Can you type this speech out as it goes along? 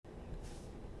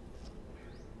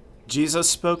Jesus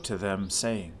spoke to them,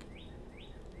 saying,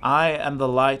 I am the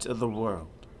light of the world.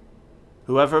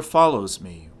 Whoever follows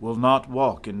me will not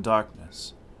walk in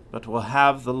darkness, but will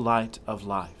have the light of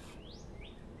life.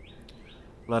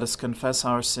 Let us confess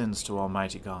our sins to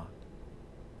Almighty God.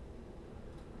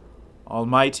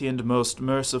 Almighty and most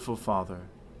merciful Father,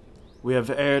 we have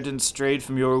erred and strayed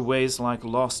from your ways like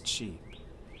lost sheep.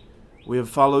 We have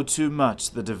followed too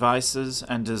much the devices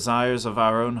and desires of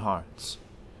our own hearts.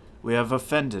 We have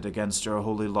offended against your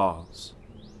holy laws.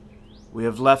 We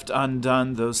have left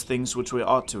undone those things which we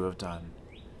ought to have done,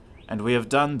 and we have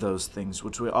done those things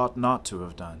which we ought not to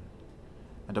have done.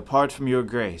 And apart from your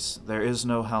grace, there is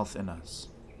no health in us.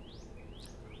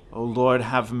 O Lord,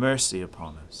 have mercy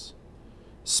upon us.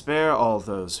 Spare all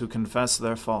those who confess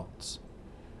their faults.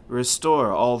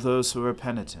 Restore all those who are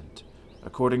penitent,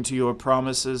 according to your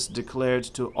promises declared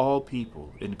to all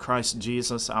people in Christ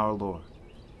Jesus our Lord.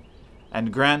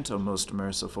 And grant, O most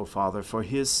merciful Father, for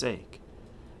his sake,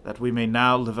 that we may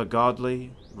now live a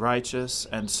godly, righteous,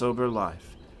 and sober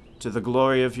life, to the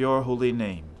glory of your holy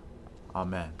name.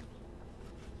 Amen.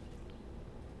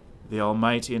 The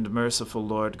Almighty and merciful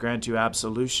Lord grant you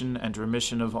absolution and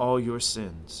remission of all your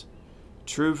sins,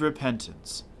 true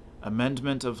repentance,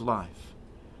 amendment of life,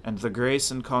 and the grace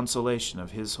and consolation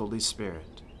of his Holy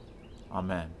Spirit.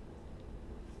 Amen.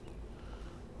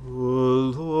 O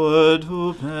Lord,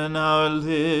 open our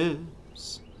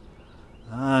lips,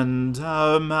 and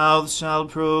our mouth shall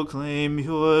proclaim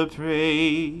your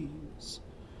praise.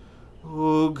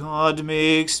 O God,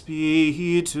 make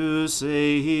speed to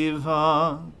save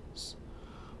us.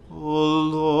 O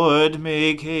Lord,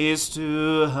 make haste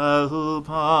to help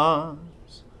us.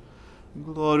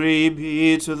 Glory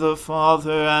be to the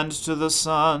Father, and to the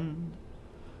Son,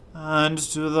 and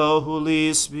to the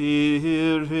Holy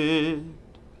Spirit,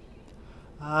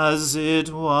 as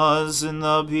it was in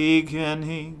the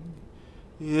beginning,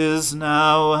 is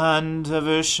now, and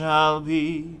ever shall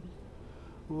be,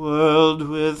 world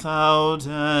without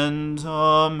end.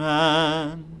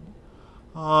 Amen.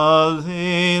 Alleluia.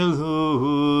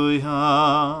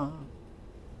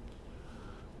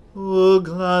 O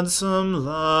gladsome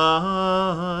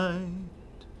light,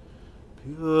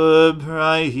 pure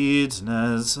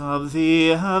brightness of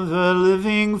the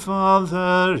ever-living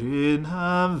Father in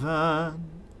heaven,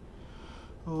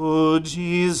 O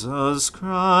Jesus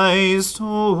Christ,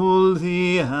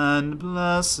 holy and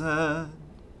blessed,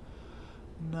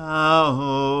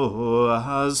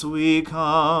 now as we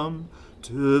come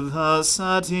to the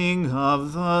setting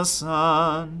of the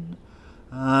sun,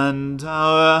 and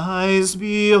our eyes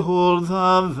behold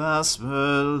the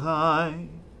vesper light,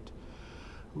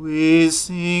 we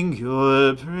sing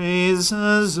your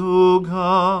praises, O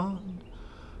God,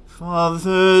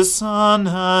 Father, Son,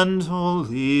 and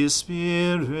Holy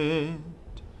Spirit.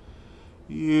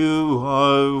 You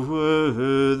are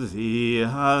worthy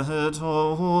at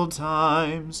all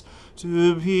times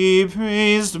to be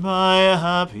praised by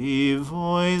happy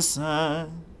voices,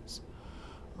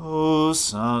 O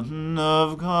Son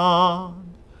of God,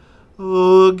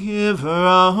 O Giver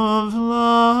of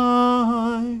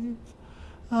life,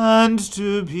 and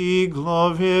to be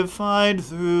glorified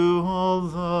through all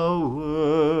the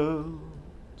world.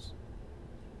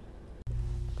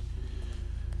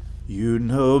 You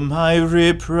know my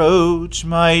reproach,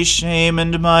 my shame,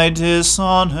 and my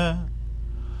dishonor.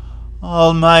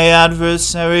 All my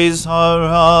adversaries are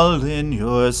all in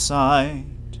your sight.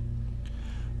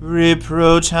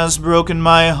 Reproach has broken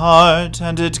my heart,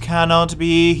 and it cannot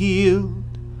be healed.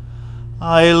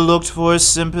 I looked for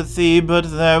sympathy, but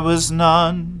there was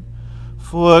none,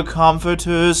 for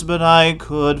comforters, but I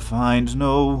could find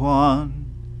no one.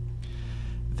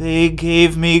 They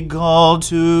gave me gall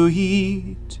to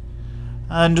eat,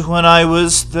 and when I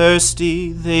was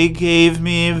thirsty, they gave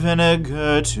me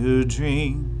vinegar to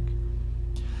drink.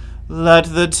 Let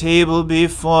the table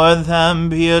before them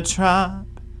be a trap,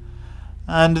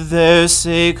 and their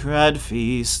sacred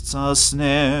feasts a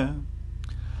snare.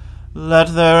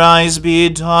 Let their eyes be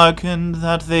darkened,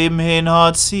 that they may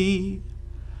not see,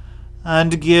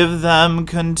 and give them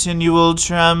continual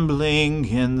trembling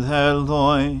in their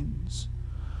loins.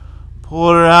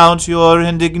 Pour out your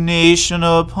indignation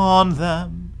upon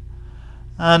them,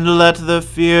 and let the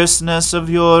fierceness of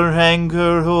your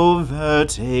anger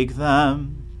overtake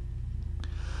them.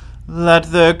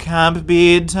 Let their camp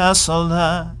be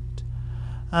desolate,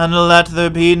 and let there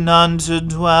be none to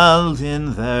dwell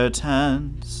in their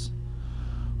tents.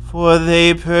 For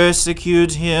they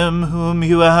persecute him whom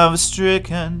you have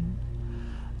stricken,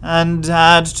 and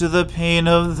add to the pain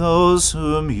of those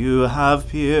whom you have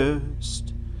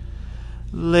pierced.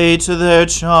 Lay to their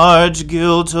charge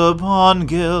guilt upon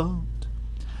guilt,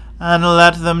 and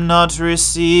let them not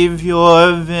receive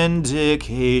your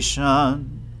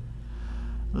vindication.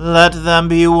 Let them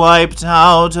be wiped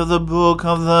out of the book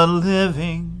of the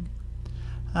living,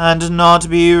 and not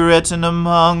be written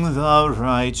among the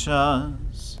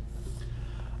righteous.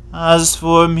 As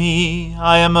for me,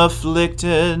 I am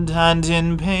afflicted and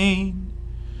in pain.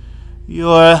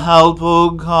 Your help, O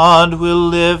God, will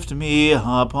lift me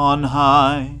up on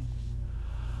high.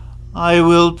 I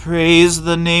will praise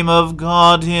the name of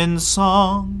God in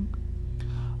song.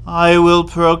 I will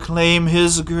proclaim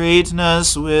his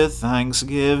greatness with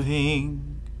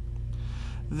thanksgiving.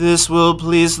 This will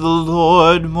please the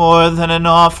Lord more than an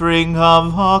offering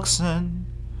of oxen,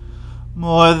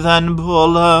 more than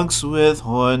bullocks with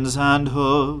horns and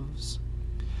hooves.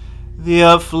 The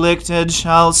afflicted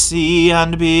shall see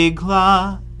and be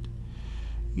glad.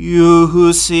 You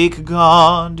who seek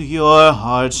God, your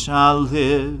heart shall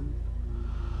live.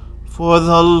 For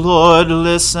the Lord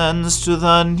listens to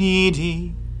the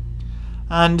needy,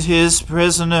 and his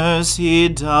prisoners he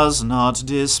does not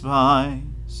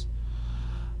despise.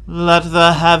 Let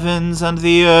the heavens and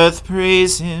the earth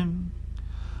praise him,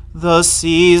 the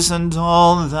seas and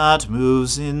all that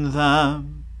moves in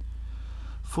them.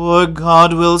 For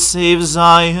God will save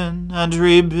Zion and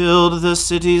rebuild the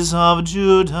cities of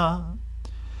Judah.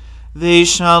 They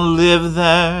shall live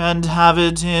there and have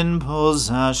it in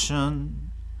possession.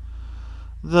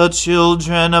 The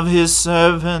children of his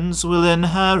servants will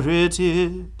inherit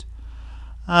it,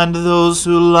 and those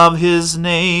who love his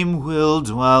name will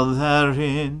dwell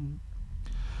therein.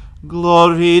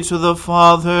 Glory to the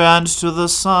Father, and to the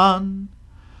Son,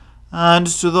 and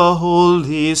to the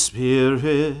Holy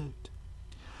Spirit,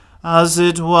 as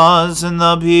it was in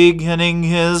the beginning,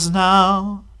 is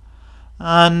now,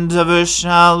 and ever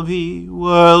shall be,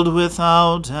 world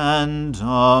without end.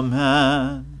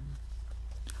 Amen.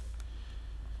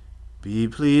 Be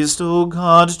pleased, O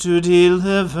God, to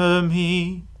deliver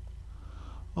me.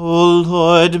 O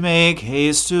Lord, make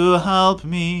haste to help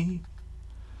me.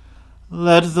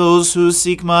 Let those who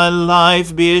seek my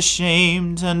life be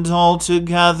ashamed and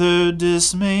altogether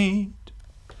dismayed.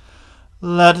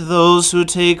 Let those who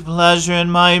take pleasure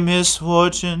in my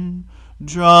misfortune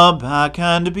draw back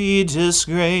and be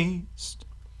disgraced.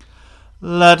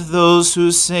 Let those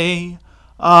who say,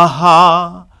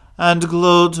 Aha, and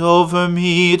gloat over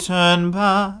me turn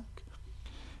back,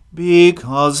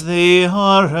 because they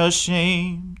are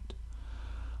ashamed.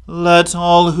 Let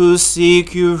all who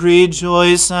seek you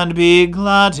rejoice and be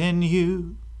glad in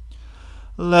you.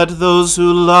 Let those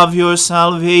who love your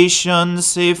salvation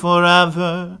say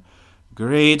forever,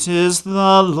 Great is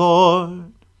the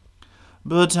Lord.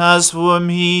 But as for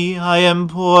me, I am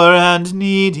poor and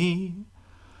needy.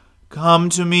 Come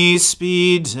to me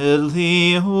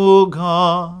speedily, O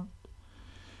God.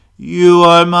 You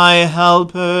are my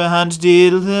helper and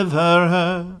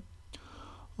deliverer.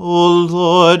 O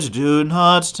Lord, do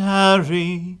not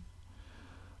tarry.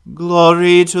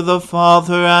 Glory to the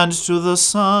Father, and to the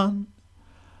Son,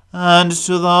 and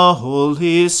to the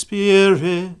Holy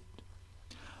Spirit,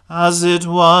 as it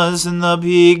was in the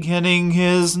beginning,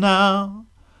 is now,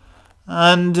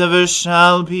 and ever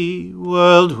shall be,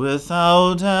 world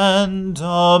without end.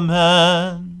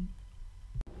 Amen.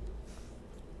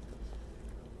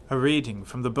 A reading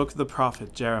from the book of the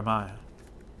prophet Jeremiah.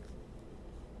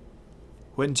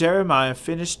 When Jeremiah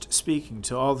finished speaking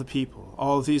to all the people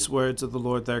all these words of the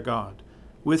Lord their God,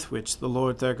 with which the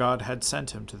Lord their God had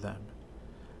sent him to them,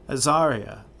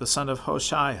 Azariah the son of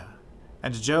Hoshaiah,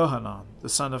 and Johanan the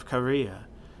son of Kareah,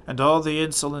 and all the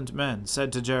insolent men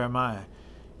said to Jeremiah,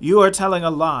 You are telling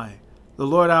a lie. The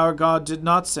Lord our God did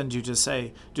not send you to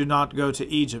say, Do not go to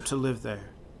Egypt to live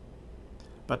there.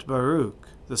 But Baruch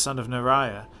the son of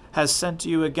Neriah has sent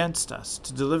you against us,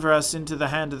 to deliver us into the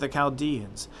hand of the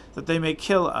Chaldeans, that they may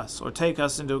kill us or take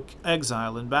us into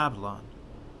exile in Babylon.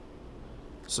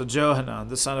 So Johanan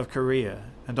the son of Kareah,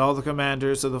 and all the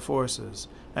commanders of the forces,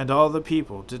 and all the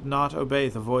people did not obey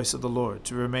the voice of the Lord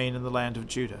to remain in the land of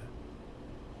Judah.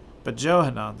 But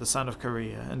Johanan the son of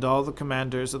Kareah, and all the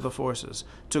commanders of the forces,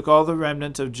 took all the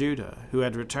remnant of Judah, who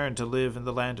had returned to live in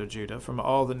the land of Judah from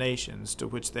all the nations to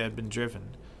which they had been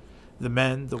driven, the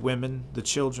men, the women, the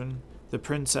children, the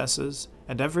princesses,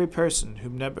 and every person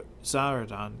whom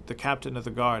Nebuzaradan, the captain of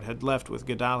the guard, had left with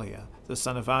Gedaliah, the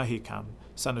son of Ahikam,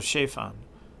 son of Shaphan,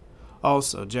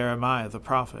 also Jeremiah the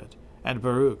prophet, and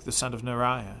Baruch the son of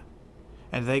Neriah.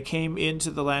 And they came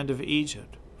into the land of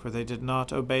Egypt, for they did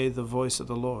not obey the voice of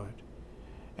the Lord.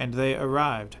 And they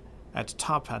arrived at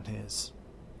Tahpanhes.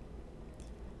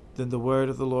 Then the word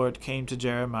of the Lord came to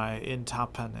Jeremiah in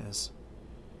Tahpanhes.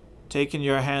 Take in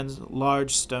your hands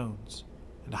large stones,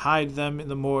 and hide them in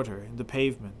the mortar in the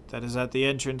pavement that is at the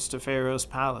entrance to Pharaoh's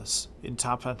palace in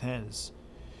Tahpanhes,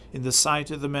 in the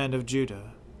sight of the men of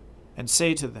Judah, and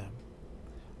say to them,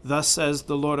 Thus says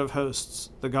the Lord of hosts,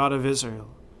 the God of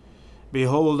Israel,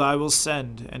 Behold, I will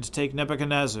send and take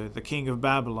Nebuchadnezzar, the king of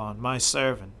Babylon, my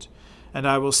servant, and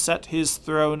I will set his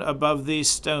throne above these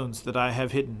stones that I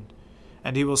have hidden,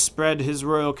 and he will spread his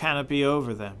royal canopy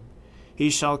over them. He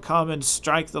shall come and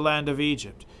strike the land of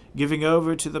Egypt, giving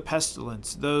over to the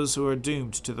pestilence those who are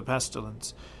doomed to the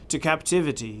pestilence, to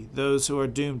captivity those who are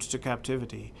doomed to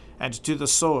captivity, and to the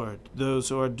sword those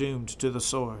who are doomed to the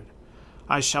sword.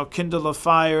 I shall kindle a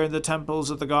fire in the temples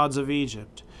of the gods of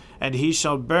Egypt, and he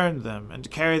shall burn them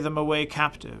and carry them away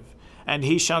captive, and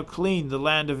he shall clean the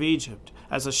land of Egypt,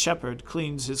 as a shepherd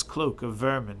cleans his cloak of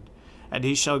vermin, and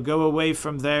he shall go away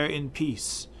from there in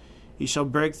peace. He shall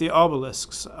break the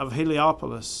obelisks of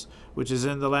Heliopolis, which is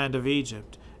in the land of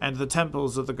Egypt, and the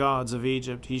temples of the gods of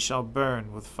Egypt he shall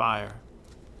burn with fire.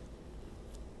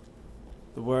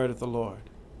 The word of the Lord.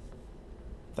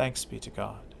 Thanks be to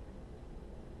God.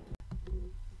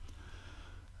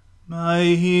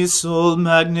 My soul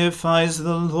magnifies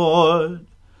the Lord.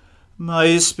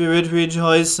 My spirit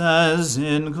rejoices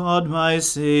in God my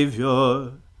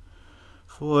Saviour.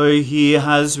 For he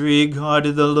has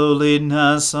regarded the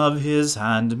lowliness of his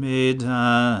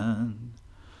handmaiden.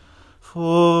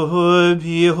 For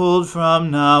behold,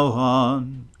 from now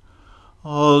on,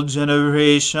 all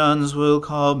generations will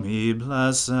call me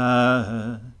blessed.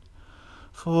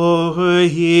 For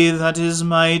he that is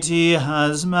mighty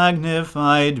has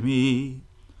magnified me,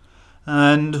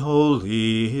 and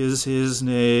holy is his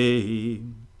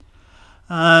name.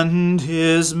 And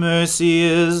his mercy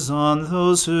is on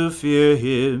those who fear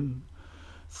him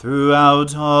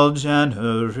throughout all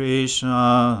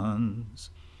generations.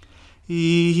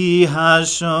 He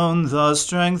has shown the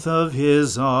strength of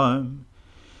his arm.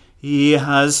 He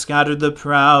has scattered the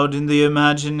proud in the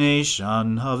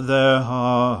imagination of their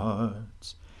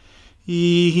hearts.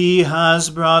 He has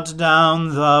brought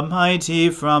down the mighty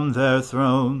from their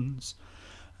thrones,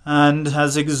 and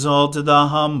has exalted the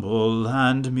humble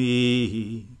and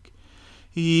meek.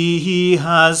 He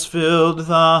has filled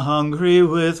the hungry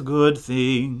with good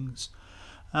things,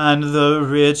 and the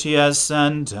rich he has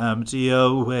sent empty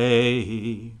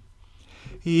away.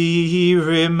 He,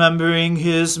 remembering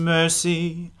his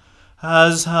mercy,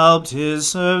 has helped his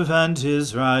servant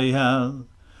Israel,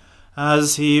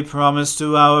 as he promised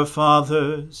to our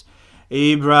fathers,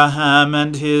 Abraham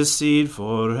and his seed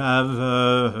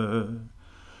forever.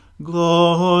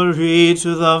 Glory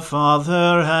to the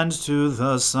Father, and to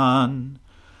the Son,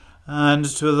 and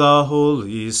to the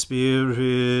Holy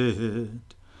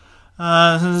Spirit,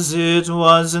 as it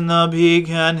was in the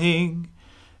beginning,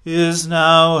 is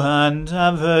now, and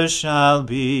ever shall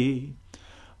be,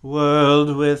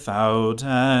 world without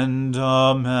end.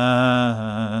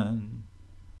 Amen.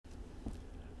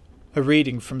 A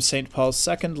reading from St. Paul's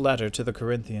second letter to the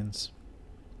Corinthians.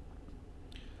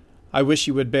 I wish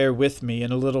you would bear with me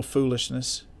in a little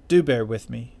foolishness. Do bear with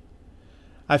me.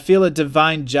 I feel a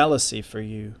divine jealousy for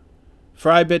you,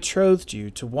 for I betrothed you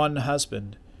to one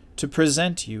husband, to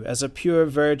present you as a pure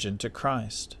virgin to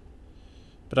Christ.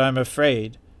 But I am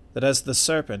afraid that as the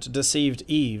serpent deceived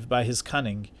Eve by his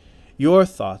cunning, your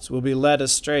thoughts will be led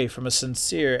astray from a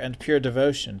sincere and pure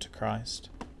devotion to Christ.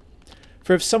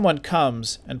 For if someone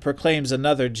comes and proclaims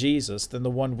another Jesus than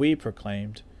the one we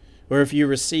proclaimed, or if you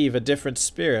receive a different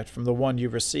spirit from the one you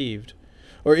received,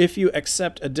 or if you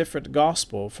accept a different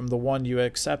gospel from the one you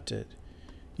accepted,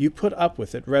 you put up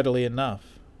with it readily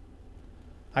enough.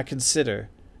 I consider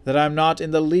that I am not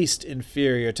in the least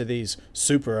inferior to these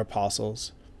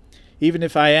super-apostles. Even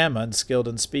if I am unskilled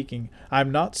in speaking, I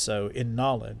am not so in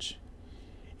knowledge.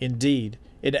 Indeed,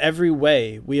 in every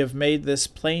way we have made this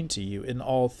plain to you in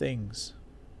all things.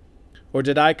 Or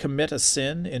did I commit a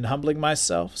sin in humbling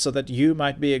myself so that you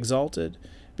might be exalted,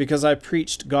 because I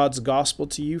preached God's gospel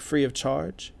to you free of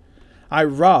charge? I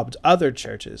robbed other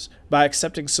churches by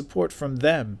accepting support from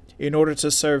them in order to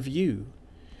serve you.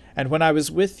 And when I was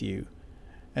with you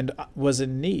and was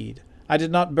in need, I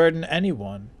did not burden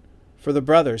anyone, for the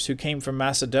brothers who came from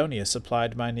Macedonia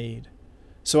supplied my need.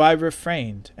 So I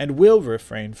refrained and will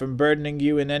refrain from burdening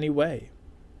you in any way.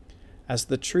 As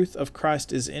the truth of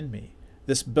Christ is in me,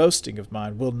 this boasting of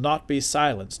mine will not be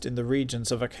silenced in the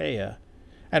regions of Achaia.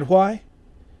 And why?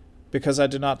 Because I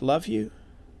do not love you?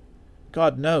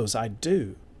 God knows I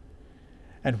do.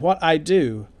 And what I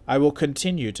do, I will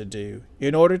continue to do,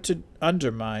 in order to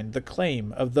undermine the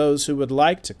claim of those who would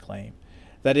like to claim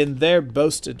that in their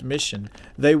boasted mission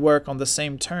they work on the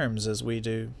same terms as we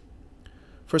do.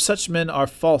 For such men are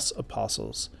false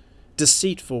apostles,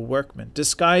 deceitful workmen,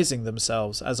 disguising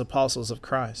themselves as apostles of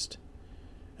Christ.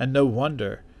 And no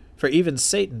wonder, for even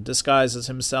Satan disguises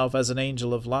himself as an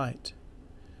angel of light.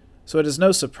 So it is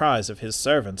no surprise if his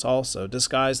servants also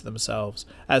disguise themselves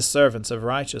as servants of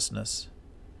righteousness.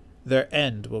 Their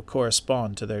end will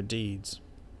correspond to their deeds.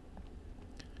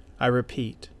 I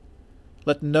repeat,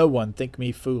 let no one think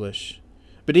me foolish,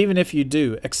 but even if you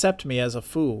do, accept me as a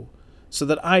fool, so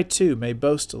that I too may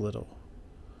boast a little.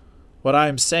 What I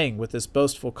am saying with this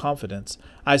boastful confidence,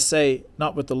 I say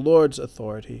not with the Lord's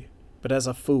authority, but as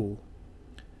a fool.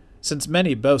 Since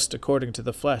many boast according to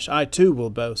the flesh, I too will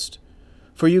boast.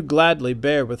 For you gladly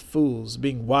bear with fools,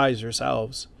 being wise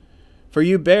yourselves. For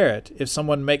you bear it if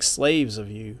someone makes slaves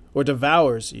of you, or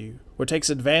devours you, or takes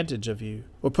advantage of you,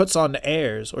 or puts on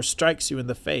airs, or strikes you in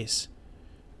the face.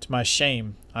 To my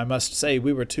shame, I must say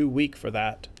we were too weak for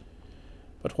that.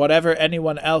 But whatever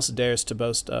anyone else dares to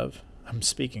boast of, I'm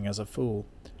speaking as a fool,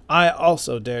 I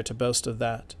also dare to boast of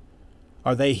that.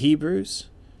 Are they Hebrews?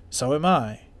 So am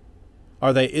I.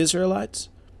 Are they Israelites?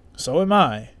 So am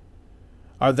I.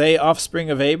 Are they offspring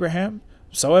of Abraham?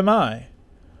 So am I.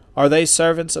 Are they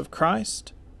servants of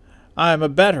Christ? I am a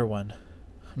better one.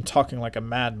 I'm talking like a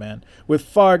madman, with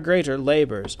far greater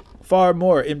labors, far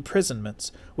more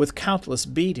imprisonments, with countless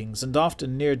beatings, and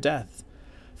often near death.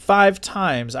 5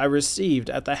 times I received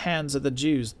at the hands of the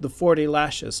Jews the 40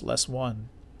 lashes less one.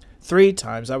 3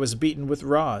 times I was beaten with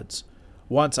rods.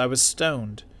 Once I was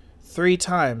stoned. 3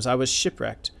 times I was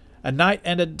shipwrecked. A night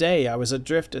and a day I was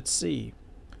adrift at sea.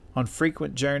 On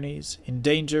frequent journeys, in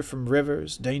danger from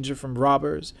rivers, danger from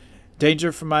robbers,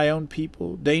 danger from my own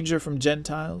people, danger from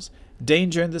Gentiles,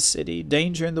 danger in the city,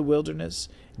 danger in the wilderness,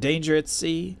 danger at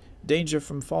sea, danger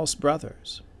from false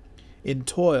brothers. In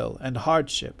toil and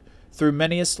hardship, through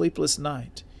many a sleepless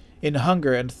night, in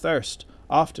hunger and thirst,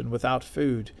 often without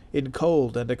food, in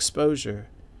cold and exposure.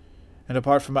 And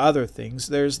apart from other things,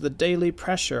 there's the daily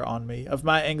pressure on me of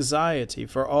my anxiety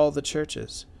for all the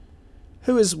churches.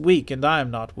 Who is weak, and I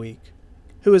am not weak?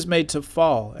 Who is made to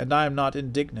fall, and I am not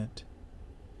indignant?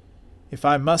 If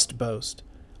I must boast,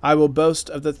 I will boast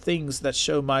of the things that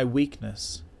show my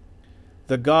weakness.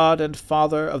 The God and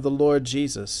Father of the Lord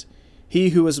Jesus, he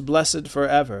who is blessed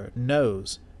forever,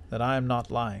 knows that I am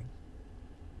not lying.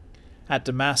 At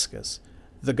Damascus,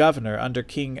 the governor under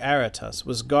King Aretas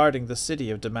was guarding the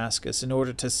city of Damascus in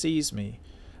order to seize me,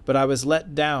 but I was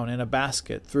let down in a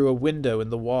basket through a window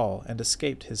in the wall and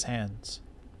escaped his hands.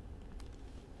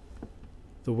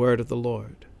 The word of the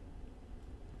Lord.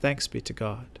 Thanks be to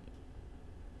God.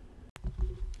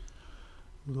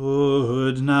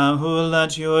 Lord, now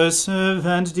let your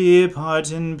servant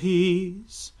depart in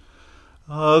peace,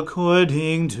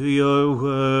 according to your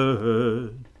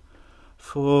word.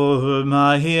 For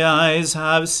my eyes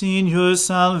have seen your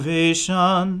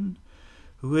salvation,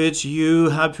 which you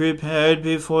have prepared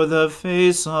before the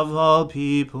face of all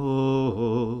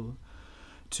people,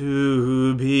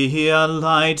 to be a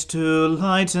light to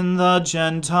lighten the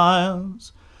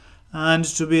Gentiles, and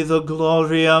to be the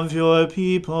glory of your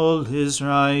people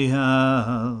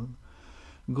Israel.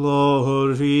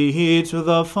 Glory to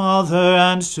the Father,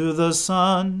 and to the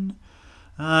Son,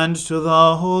 and to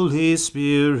the Holy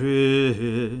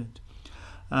Spirit,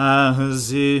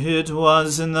 as it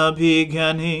was in the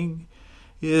beginning,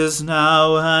 is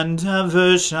now, and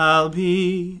ever shall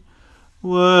be,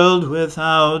 world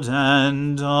without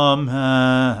end.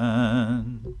 Amen.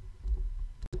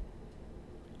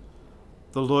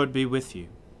 The Lord be with you.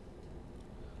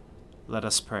 Let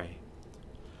us pray.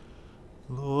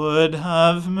 Lord,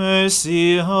 have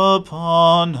mercy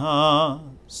upon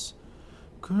us.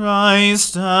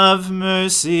 Christ, have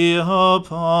mercy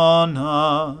upon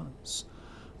us.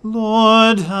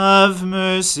 Lord, have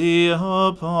mercy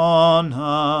upon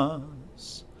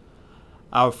us.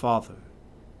 Our Father,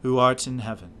 who art in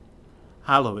heaven,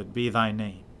 hallowed be thy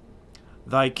name.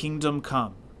 Thy kingdom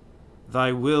come,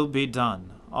 thy will be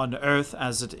done, on earth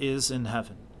as it is in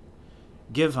heaven.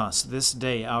 Give us this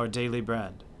day our daily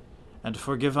bread, and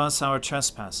forgive us our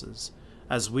trespasses,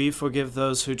 as we forgive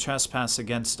those who trespass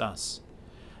against us.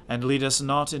 And lead us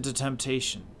not into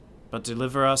temptation, but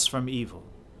deliver us from evil.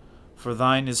 For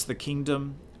thine is the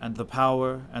kingdom, and the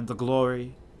power, and the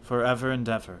glory, forever and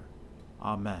ever.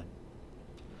 Amen.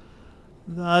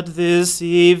 That this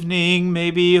evening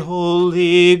may be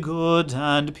holy, good,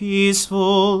 and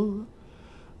peaceful,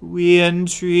 we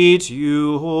entreat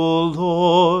you, O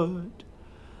Lord,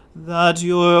 that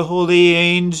your holy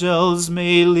angels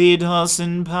may lead us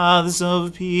in paths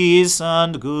of peace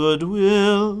and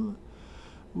goodwill.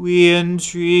 We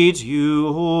entreat you,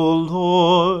 O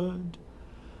Lord,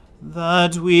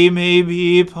 that we may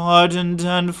be pardoned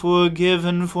and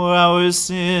forgiven for our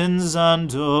sins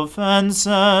and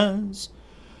offenses,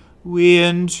 we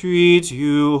entreat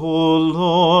you, O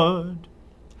Lord,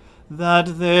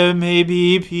 that there may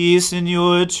be peace in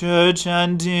your church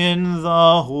and in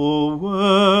the whole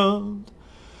world.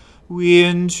 We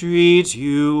entreat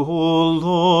you, O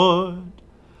Lord,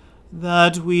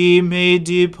 that we may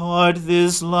depart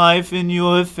this life in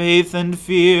your faith and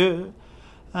fear,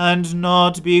 and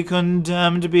not be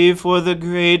condemned before the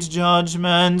great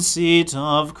judgment seat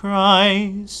of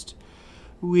Christ.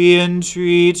 We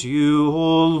entreat you,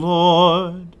 O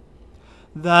Lord,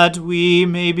 that we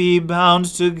may be bound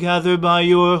together by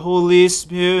your Holy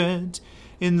Spirit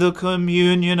in the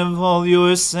communion of all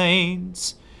your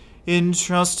saints,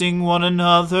 entrusting one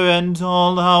another and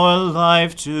all our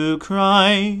life to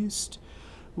Christ.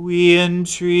 We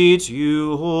entreat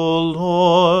you, O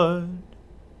Lord.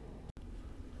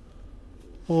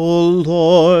 O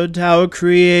Lord, our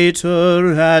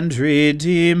Creator and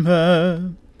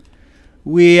Redeemer,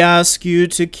 we ask you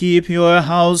to keep your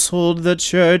household, the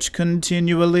Church,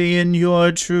 continually in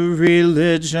your true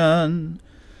religion,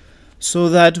 so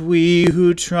that we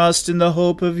who trust in the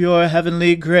hope of your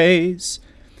heavenly grace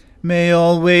may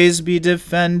always be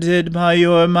defended by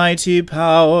your mighty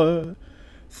power,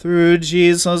 through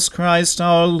Jesus Christ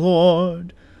our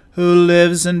Lord, who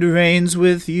lives and reigns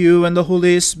with you and the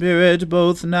Holy Spirit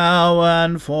both now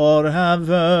and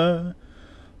forever.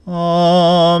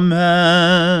 Amen.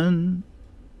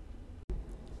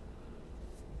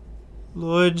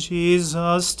 Lord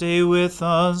Jesus, stay with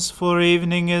us, for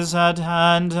evening is at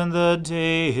hand and the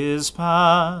day is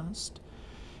past.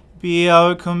 Be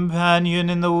our companion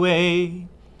in the way,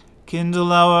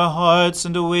 kindle our hearts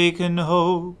and awaken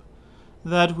hope,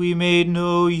 that we may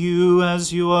know you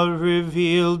as you are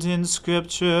revealed in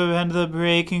Scripture and the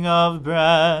breaking of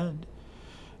bread.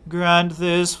 Grant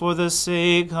this for the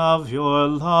sake of your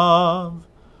love.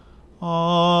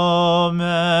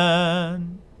 Amen.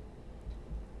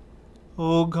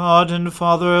 O God and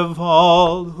Father of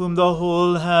all, whom the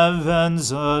whole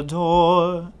heavens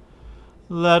adore,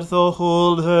 let the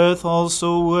whole earth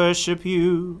also worship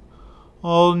you,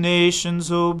 all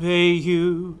nations obey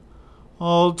you,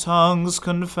 all tongues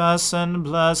confess and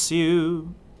bless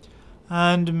you,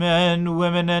 and men,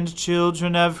 women, and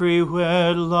children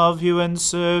everywhere love you and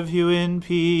serve you in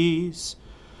peace,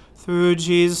 through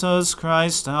Jesus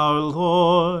Christ our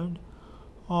Lord.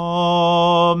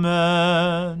 Amen.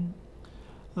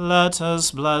 Let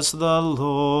us bless the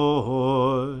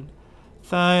Lord.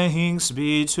 Thanks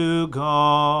be to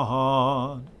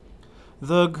God.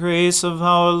 The grace of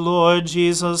our Lord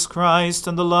Jesus Christ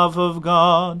and the love of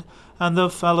God and the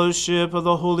fellowship of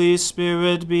the Holy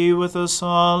Spirit be with us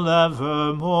all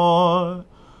evermore.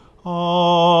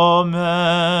 Amen.